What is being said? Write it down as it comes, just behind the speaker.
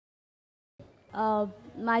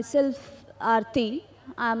Myself, Arti.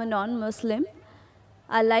 I'm a non-Muslim.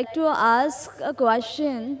 I'd like to ask a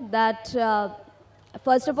question that,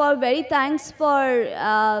 first of all, very thanks for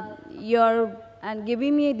your and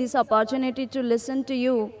giving me this opportunity to listen to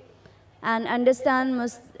you and understand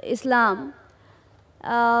Islam.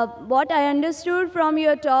 What I understood from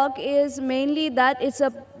your talk is mainly that it's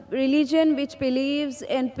a religion which believes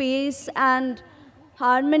in peace and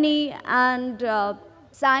harmony and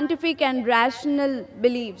scientific and rational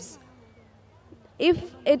beliefs.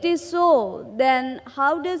 If it is so, then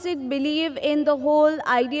how does it believe in the whole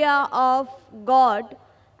idea of God,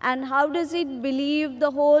 and how does it believe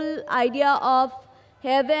the whole idea of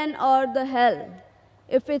heaven or the hell,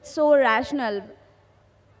 if it's so rational?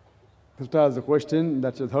 Sister has a question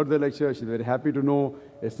that she's heard the lecture. She's very happy to know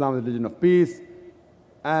Islam is a religion of peace,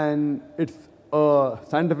 and it's a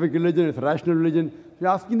scientific religion, it's a rational religion. She's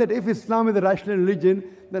asking that if Islam is a rational religion,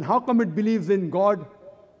 then how come it believes in God?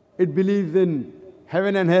 It believes in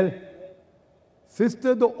heaven and hell.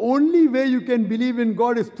 Sister, the only way you can believe in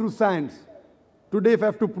God is through science. Today, if I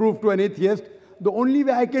have to prove to an atheist, the only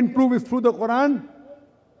way I can prove is through the Qur'an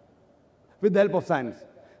with the help of science.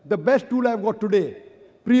 The best tool I've got today.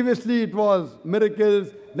 Previously, it was miracles,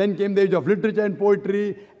 then came the age of literature and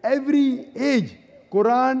poetry. Every age,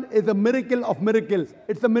 Qur'an is a miracle of miracles.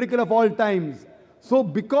 It's a miracle of all times. So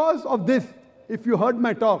because of this, if you heard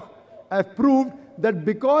my talk, I've proved that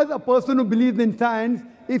because a person who believes in science,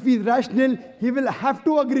 if he's rational, he will have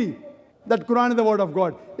to agree that Quran is the word of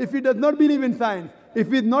God. If he does not believe in science,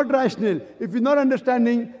 if he's not rational, if he's not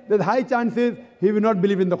understanding, there's high chances he will not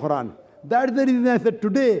believe in the Quran. That's the reason I said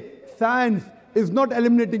today, science is not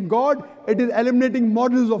eliminating God, it is eliminating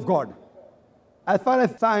models of God. As far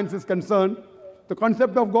as science is concerned, the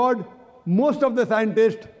concept of God, most of the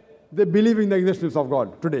scientists, they believe in the existence of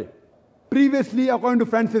God today. Previously, according to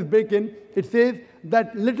Francis Bacon, it says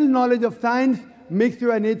that little knowledge of science makes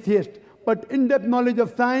you an atheist, but in-depth knowledge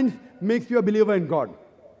of science makes you a believer in God.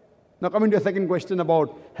 Now coming to a second question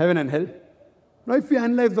about heaven and hell. Now if you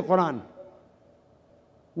analyze the Quran,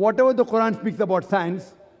 whatever the Quran speaks about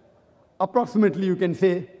science, approximately you can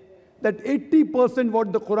say that 80%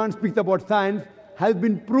 what the Quran speaks about science has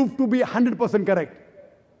been proved to be 100% correct.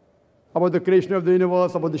 About the creation of the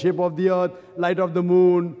universe, about the shape of the earth, light of the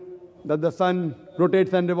moon, that the sun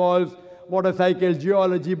rotates and revolves, water cycles,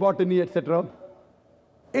 geology, botany, etc.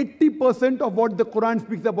 80% of what the Quran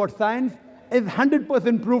speaks about science is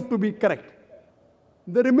 100% proved to be correct.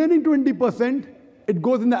 The remaining 20%, it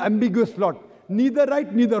goes in the ambiguous slot. Neither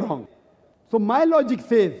right, neither wrong. So my logic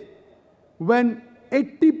says, when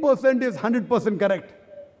 80% is 100% correct,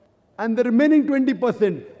 and the remaining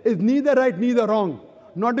 20% is neither right, neither wrong,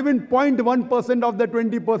 not even 0.1% of the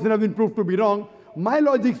 20% has been proved to be wrong, my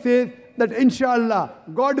logic says that inshallah,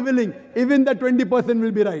 God willing, even the 20%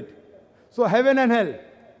 will be right. So heaven and hell,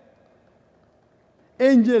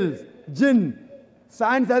 angels, jinn,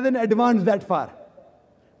 science hasn't advanced that far.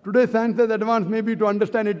 Today science has advanced maybe to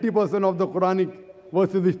understand 80% of the Quranic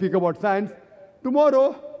verses we speak about science.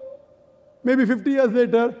 Tomorrow, maybe 50 years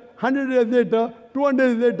later, 100 years later, 200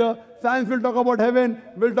 years later, science will talk about heaven,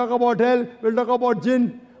 will talk about hell, will talk about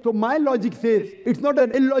jinn. So my logic says, it's not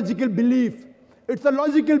an illogical belief. It's a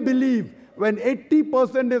logical belief. When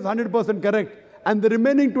 80% is 100% correct, and the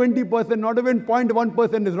remaining 20%, not even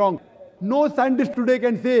 0.1% is wrong. No scientist today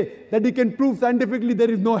can say that he can prove scientifically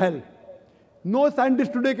there is no hell. No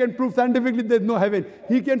scientist today can prove scientifically there is no heaven.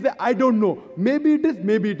 He can say, I don't know. Maybe it is,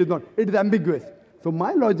 maybe it is not. It is ambiguous. So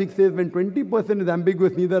my logic says when 20% is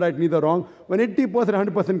ambiguous, neither right, neither wrong, when 80%,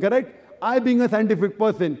 100% correct, I being a scientific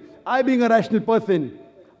person, I being a rational person,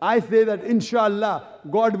 I say that inshallah,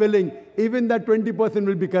 God willing, even that 20%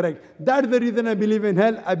 will be correct. That's the reason I believe in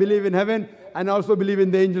hell, I believe in heaven, and I also believe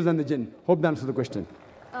in the angels and the jinn. Hope that answers the question.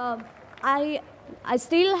 I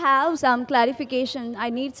still have some clarification.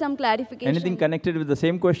 I need some clarification. Anything connected with the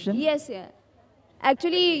same question? Yes, yeah.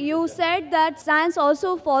 Actually, you said that science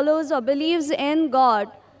also follows or believes in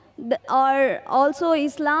God, or also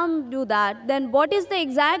Islam do that. Then what is the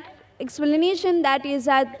exact explanation that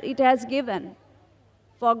it has given?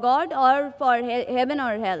 For God or for heaven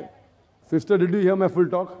or hell? Sister, did you hear my full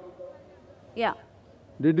talk? Yeah.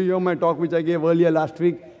 Did you hear my talk which I gave earlier last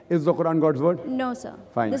week? Is the Quran God's word? No, sir.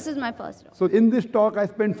 Fine. This is my first talk. So in this talk, I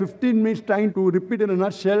spent 15 minutes trying to repeat in a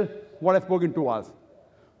nutshell what I spoke in 2 hours.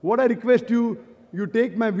 What I request you, you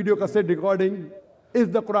take my video cassette recording, is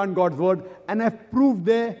the Quran God's word? And I've proved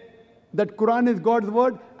there that Quran is God's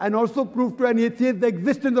word, and also proved to an atheist the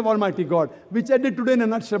existence of Almighty God, which I did today in a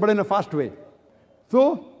nutshell, but in a fast way.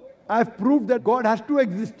 So I've proved that God has to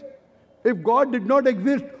exist. If God did not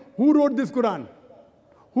exist, who wrote this Quran?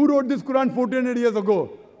 Who wrote this Quran 1400 years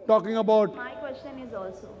ago? Talking about... My question is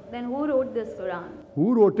also, then who wrote this Quran?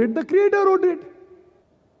 Who wrote it? The Creator wrote it.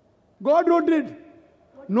 God wrote it.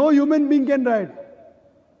 No human being can write.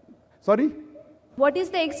 Sorry? What is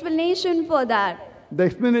the explanation for that? The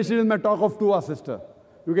explanation is my talk of 2 hours, sister.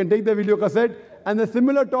 You can take the video cassette. And the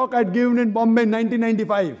similar talk I'd given in Bombay in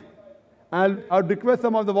 1995. I'd request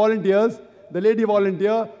some of the volunteers, the lady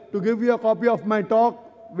volunteer, to give you a copy of my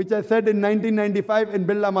talk, which I said in 1995 in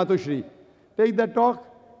Birla Matushri. Take that talk.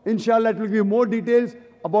 Inshallah, it will give you more details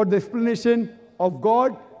about the explanation of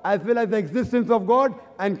God, as well as the existence of God,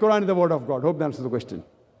 and Quran is the word of God. Hope that answers the question.